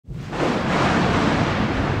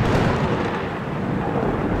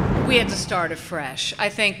We had to start afresh. I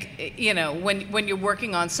think, you know, when you're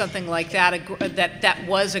working on something like that, that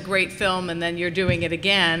was a great film, and then you're doing it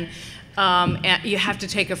again, and you have to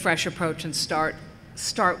take a fresh approach and start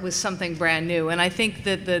with something brand new. And I think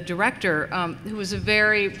that the director, who was a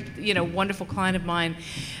very, you know, wonderful client of mine,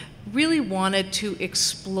 really wanted to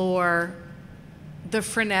explore the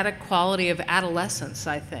frenetic quality of adolescence,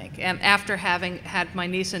 I think. And after having had my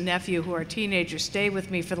niece and nephew, who are teenagers, stay with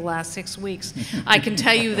me for the last 6 weeks, I can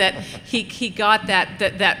tell you that he got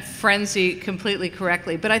that frenzy completely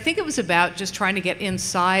correctly. But I think it was about just trying to get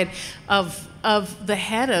inside of the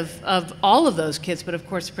head of all of those kids, but of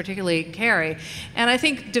course particularly Carrie, and I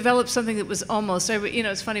think developed something that was almost, you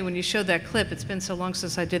know, it's funny when you showed that clip, it's been so long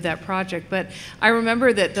since I did that project, but I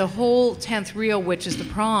remember that the whole 10th reel, which is the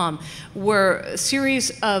prom, were a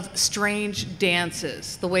series of strange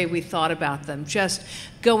dances, the way we thought about them, just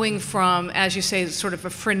going from, as you say, sort of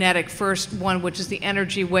a frenetic first one, which is the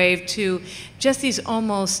energy wave, to just these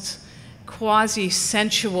almost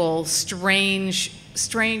quasi-sensual,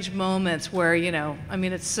 strange moments where, you know, I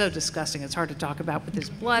mean, it's so disgusting, it's hard to talk about, but there's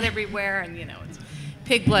blood everywhere, and, you know, it's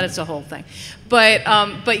pig blood, it's a whole thing.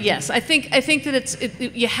 But yes, I think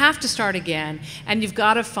that you have to start again, and you've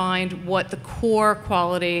got to find what the core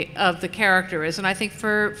quality of the character is. And I think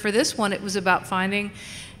for this one, it was about finding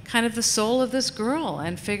kind of the soul of this girl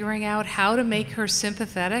and figuring out how to make her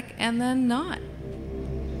sympathetic and then not.